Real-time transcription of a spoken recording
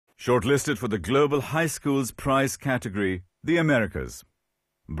Shortlisted for the Global High Schools Prize category, the Americas.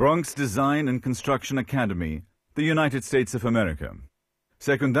 Bronx Design and Construction Academy, the United States of America.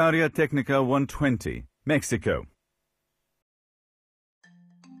 Secundaria Técnica 120, Mexico.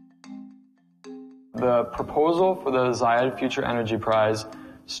 The proposal for the Zayed Future Energy Prize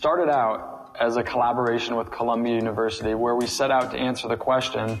started out as a collaboration with Columbia University, where we set out to answer the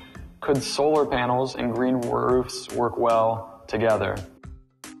question, could solar panels and green roofs work well together?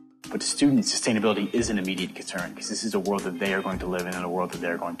 But to students, sustainability is an immediate concern because this is a world that they are going to live in and a world that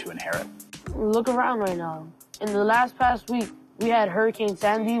they're going to inherit. Look around right now. In the past week, we had Hurricane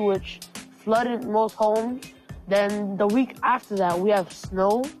Sandy, which flooded most homes. Then the week after that, we have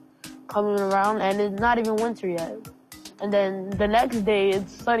snow coming around, and it's not even winter yet. And then the next day,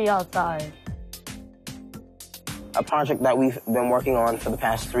 it's sunny outside. A project that we've been working on for the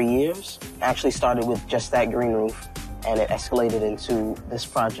past 3 years actually started with just that green roof, and it escalated into this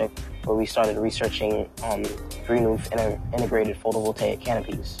project where we started researching green roof integrated photovoltaic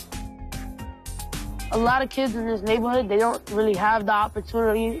canopies. A lot of kids in this neighborhood, they don't really have the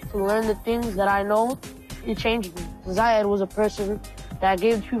opportunity to learn the things that I know. It changed me. Zayed was a person that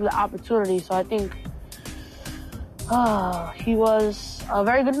gave people the opportunity, so I think he was a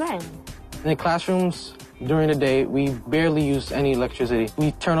very good man. In the classrooms, during the day, we barely use any electricity.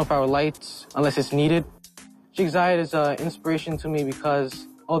 We turn off our lights unless it's needed. Sheikh Zayed is an inspiration to me because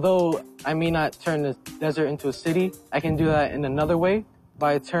although I may not turn the desert into a city, I can do that in another way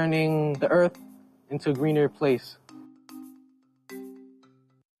by turning the earth into a greener place.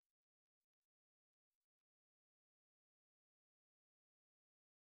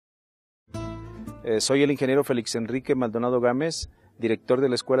 Soy el ingeniero Félix Enrique Maldonado Gámez, director de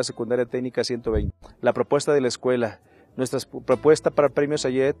la Escuela Secundaria Técnica 120. La propuesta de la escuela. Nuestra propuesta para el premio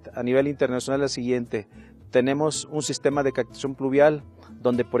Zayed a nivel internacional es la siguiente. Tenemos un sistema de captación pluvial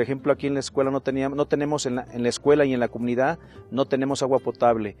donde, por ejemplo, aquí en la escuela no tenemos en la escuela y en la comunidad no tenemos agua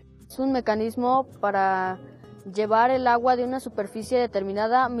potable. Es un mecanismo para llevar el agua de una superficie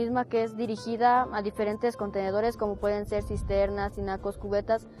determinada, misma que es dirigida a diferentes contenedores como pueden ser cisternas, tinacos,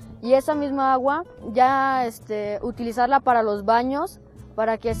 cubetas, y esa misma agua ya utilizarla para los baños,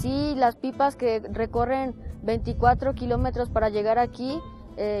 para que así las pipas que recorren 24 kilómetros para llegar aquí,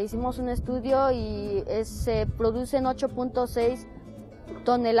 hicimos un estudio y se producen 8.6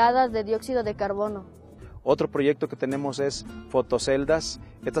 toneladas de dióxido de carbono. Otro proyecto que tenemos es fotoceldas.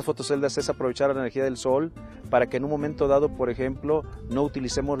 Estas fotoceldas es aprovechar la energía del sol para que en un momento dado, por ejemplo, no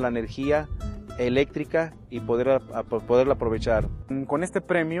utilicemos la energía eléctrica y poderla aprovechar. Con este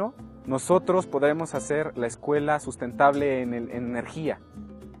premio nosotros podremos hacer la escuela sustentable en energía.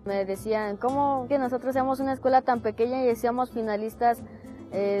 Me decían, ¿cómo que nosotros seamos una escuela tan pequeña y seamos finalistas,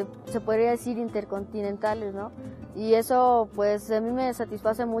 se podría decir intercontinentales, ¿no? Y eso pues a mí me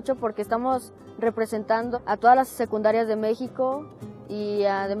satisface mucho porque estamos representando a todas las secundarias de México y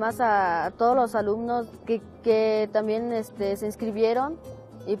además a todos los alumnos que también se inscribieron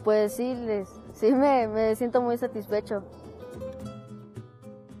y pues sí me siento muy satisfecho.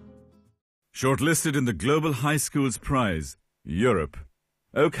 Shortlisted in the Global High Schools Prize, Europe,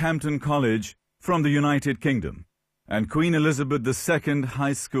 Oakhampton College from the United Kingdom, and Queen Elizabeth II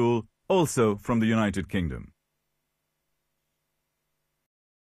High School, also from the United Kingdom.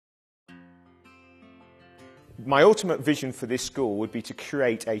 My ultimate vision for this school would be to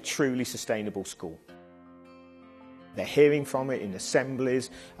create a truly sustainable school. They're hearing from it in assemblies.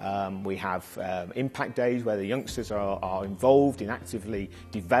 We have impact days where the youngsters are involved in actively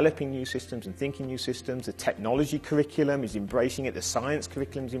developing new systems and thinking new systems. The technology curriculum is embracing it. The science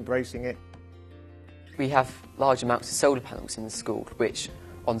curriculum is embracing it. We have large amounts of solar panels in the school, which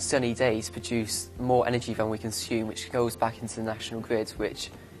on sunny days produce more energy than we consume, which goes back into the national grid,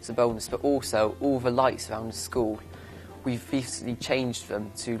 which is a bonus. But also, all the lights around the school, we've recently changed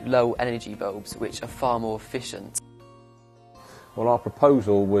them to low energy bulbs, which are far more efficient. Well, our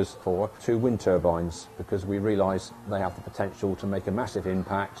proposal was for 2 wind turbines because we realise they have the potential to make a massive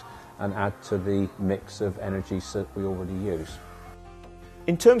impact and add to the mix of energies that we already use.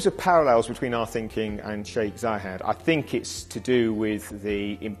 In terms of parallels between our thinking and Sheikh Zayed, I think it's to do with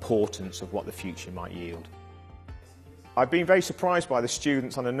the importance of what the future might yield. I've been very surprised by the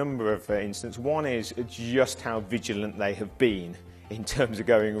students on a number of instances. One is just how vigilant they have been in terms of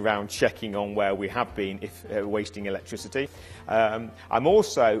going around checking on where we have been if wasting electricity. I'm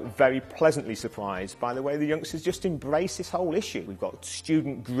also very pleasantly surprised by the way the youngsters just embrace this whole issue. We've got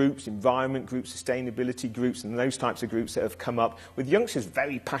student groups, environment groups, sustainability groups and those types of groups that have come up with youngsters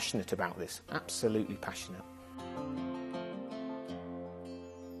very passionate about this, absolutely passionate.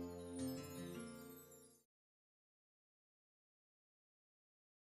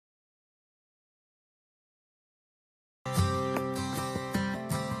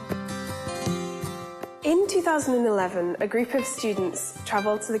 In 2011, a group of students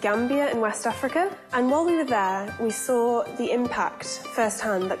travelled to the Gambia in West Africa, and while we were there, we saw the impact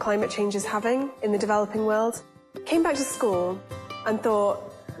firsthand that climate change is having in the developing world. Came back to school and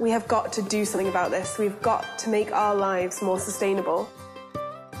thought, we have got to do something about this. We've got to make our lives more sustainable.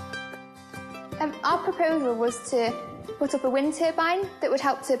 Our proposal was to put up a wind turbine that would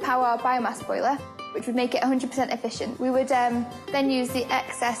help to power our biomass boiler, which would make it 100% efficient. We would then use the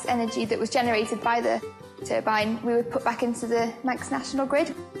excess energy that was generated by the turbine, we would put back into the Manx national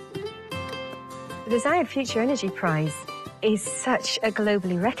grid. The Zayed Future Energy Prize is such a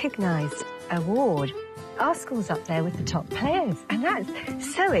globally recognised award. Our school's up there with the top players, and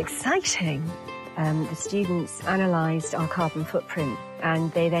that's so exciting. The students analysed our carbon footprint,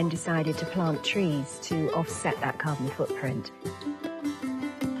 and they then decided to plant trees to offset that carbon footprint.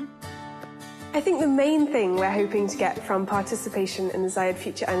 I think the main thing we're hoping to get from participation in the Zayed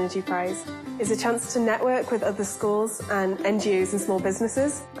Future Energy Prize is a chance to network with other schools and NGOs and small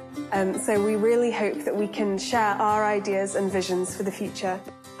businesses. So we really hope that we can share our ideas and visions for the future,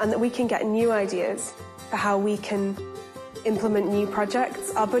 and that we can get new ideas for how we can implement new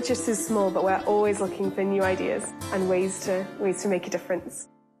projects. Our budget is small, but we're always looking for new ideas and ways to make a difference.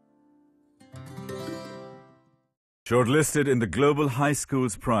 Shortlisted in the Global High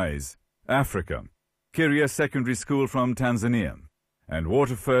Schools Prize, Africa, Kiria Secondary School from Tanzania, and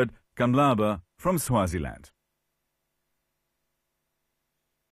Waterford Kamlaba from Swaziland.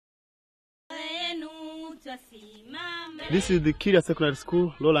 This is the Kiria Secondary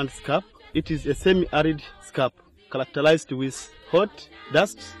School lowland scarp. It is a semi-arid scarp characterized with hot,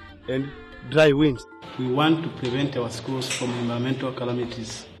 dust and dry winds. We want to prevent our schools from environmental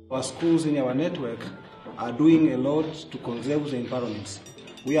calamities. Our schools in our network are doing a lot to conserve the environment.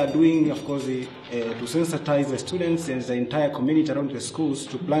 We are doing, of course, to sensitize the students and the entire community around the schools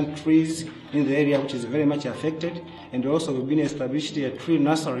to plant trees in the area which is very much affected. And also we've been established a tree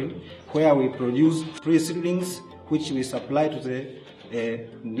nursery where we produce tree seedlings which we supply to the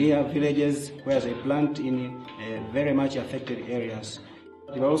near villages where they plant in very much affected areas.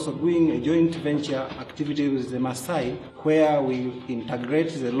 We are also doing a joint venture activity with the Maasai where we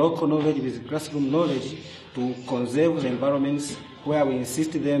integrate the local knowledge with classroom knowledge to conserve the environments, where we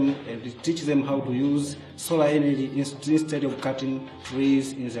insist them and teach them how to use solar energy instead of cutting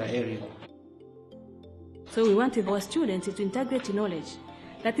trees in their area. So we want our students to integrate knowledge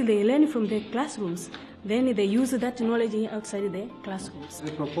that they learn from their classrooms, then they use that knowledge outside the classrooms.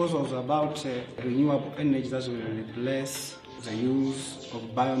 The proposal is about renewable energy that will replace the use of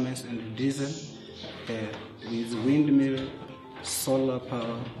biomass and diesel with windmill, solar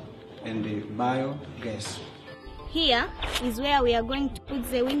power and biogas. Here is where we are going to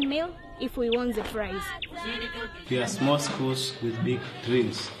put the windmill if we won the prize. We are small schools with big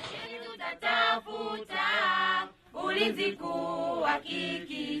dreams.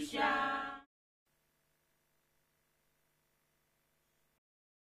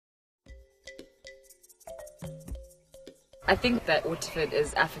 I think that Waterford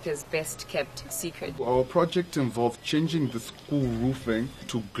is Africa's best kept secret. Our project involved changing the school roofing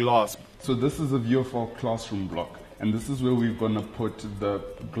to glass. So this is a view of our classroom block, and this is where we're going to put the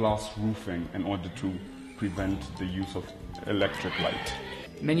glass roofing in order to prevent the use of electric light.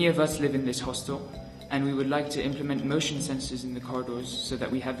 Many of us live in this hostel, and we would like to implement motion sensors in the corridors so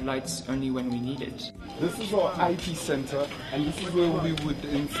that we have lights only when we need it. This is our IT center, and this is where we would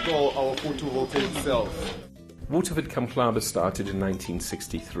install our photovoltaic cells. Waterford Kamlaba started in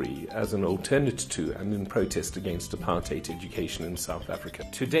 1963 as an alternative to and in protest against apartheid education in South Africa.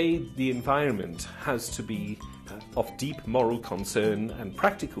 Today, the environment has to be of deep moral concern and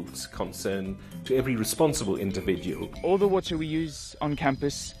practical concern to every responsible individual. All the water we use on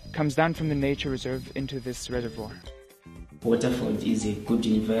campus comes down from the nature reserve into this reservoir. Waterford is a good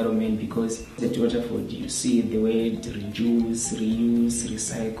environment because at Waterford you see the way to reduce, reuse,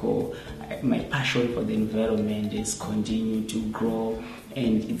 recycle. My passion for the environment is continuing to grow,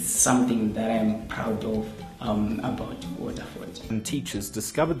 and it's something that I'm proud of about Waterford. And teachers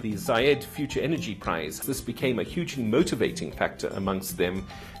discovered the Zayed Future Energy Prize. This became a hugely motivating factor amongst them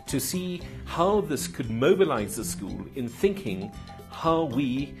to see how this could mobilize the school in thinking how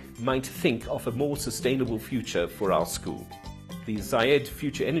we might think of a more sustainable future for our school. The Zayed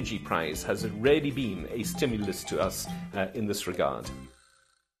Future Energy Prize has already been a stimulus to us in this regard.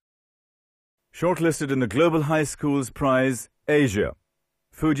 Shortlisted in the Global High Schools Prize, Asia,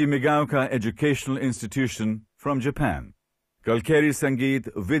 Fuji Migaoka Educational Institution from Japan, Kalkeri Sangeet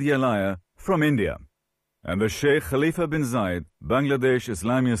Vidyalaya from India, and the Sheikh Khalifa bin Zayed Bangladesh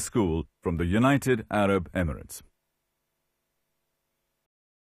Islamia School from the United Arab Emirates.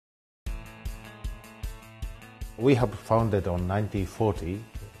 We have founded on 1940,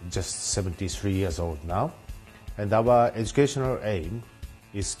 just 73 years old now, and our educational aim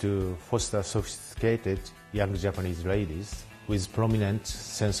is to foster sophisticated young Japanese ladies with prominent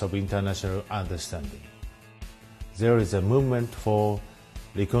sense of international understanding. There is a movement for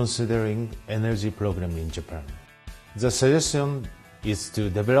reconsidering energy program in Japan. The suggestion is to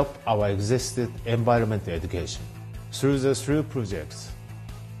develop our existing environmental education through the three projects: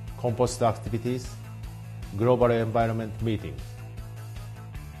 compost activities, global environment meetings.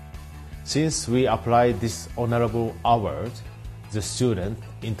 Since we applied this honorable award, the student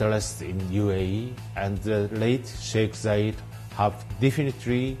interest in UAE and the late Sheikh Zayed have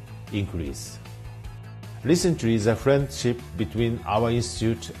definitely increased. Recently, the friendship between our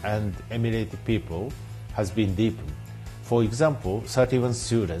institute and Emirati people has been deepened. For example, 31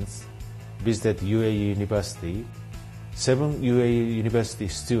 students visited UAE University. 7 UAE University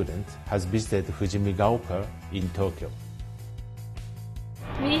students has visited Fujimigaoka in Tokyo.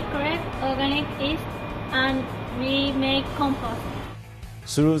 We collect organic waste and we make compost.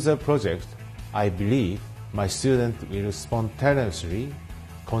 Through the project, I believe my students will spontaneously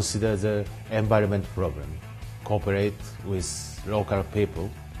consider the environment problem, cooperate with local people,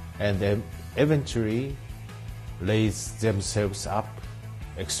 and then eventually raise themselves up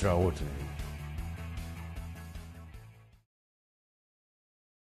extraordinary.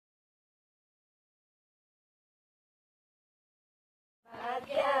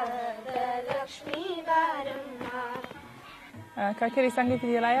 Karkari Sangha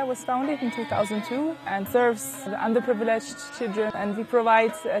Vidyalaya was founded in 2002 and serves the underprivileged children, and we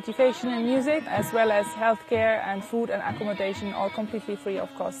provide education and music as well as healthcare and food and accommodation, all completely free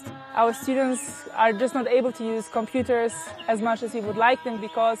of cost. Our students are just not able to use computers as much as we would like them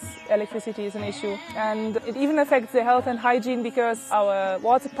because electricity is an issue, and it even affects their health and hygiene because our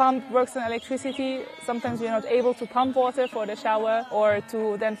water pump works on electricity. Sometimes we are not able to pump water for the shower or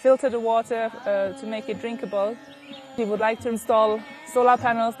to then filter the water to make it drinkable. We would like to install solar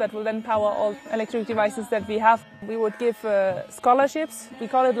panels that will then power all electric devices that we have. We would give scholarships. We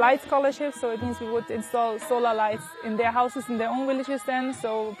call it light scholarships, so it means we would install solar lights in their houses, in their own villages then,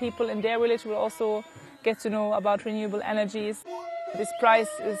 so people in their village will also get to know about renewable energies. This prize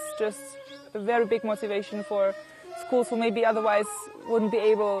is just a very big motivation for schools who maybe otherwise wouldn't be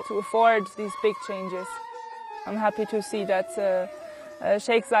able to afford these big changes. I'm happy to see that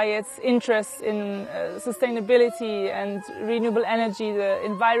Sheikh Zayed's interest in sustainability and renewable energy, the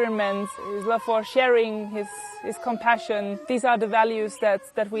environment, his love for sharing, his compassion. These are the values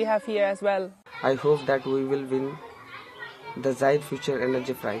that we have here as well. I hope that we will win the Zayed Future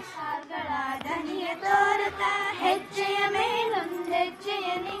Energy Prize.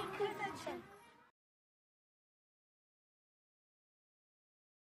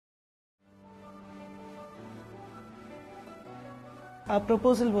 Our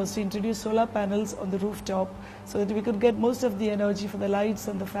proposal was to introduce solar panels on the rooftop so that we could get most of the energy for the lights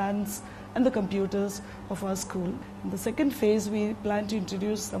and the fans and the computers of our school. In the second phase, we plan to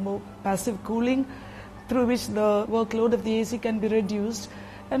introduce some more passive cooling through which the workload of the AC can be reduced,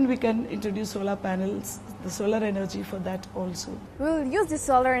 and we can introduce solar panels, the solar energy for that also. We will use the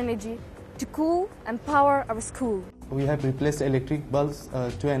solar energy to cool and power our school. We have replaced electric bulbs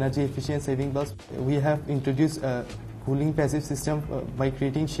to energy efficient saving bulbs. We have introduced a cooling passive system by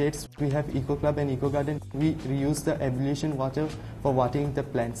creating shades. We have Eco Club and Eco Garden. We reuse the ebullition water for watering the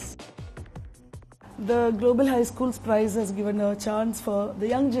plants. The Global High Schools Prize has given a chance for the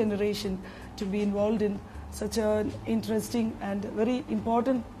young generation to be involved in such an interesting and very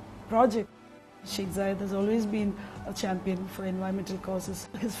important project. Sheikh Zayed has always been a champion for environmental causes.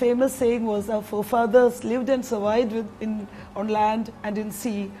 His famous saying was, our forefathers lived and survived on land and in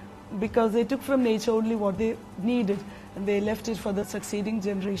sea because they took from nature only what they needed and they left it for the succeeding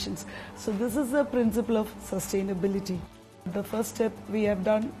generations. So this is the principle of sustainability. The first step we have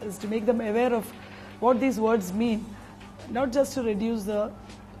done is to make them aware of what these words mean, not just to reduce the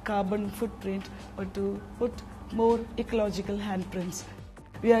carbon footprint, but to put more ecological handprints.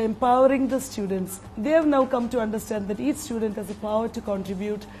 We are empowering the students. They have now come to understand that each student has the power to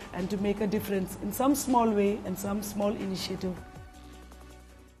contribute and to make a difference in some small way and some small initiative.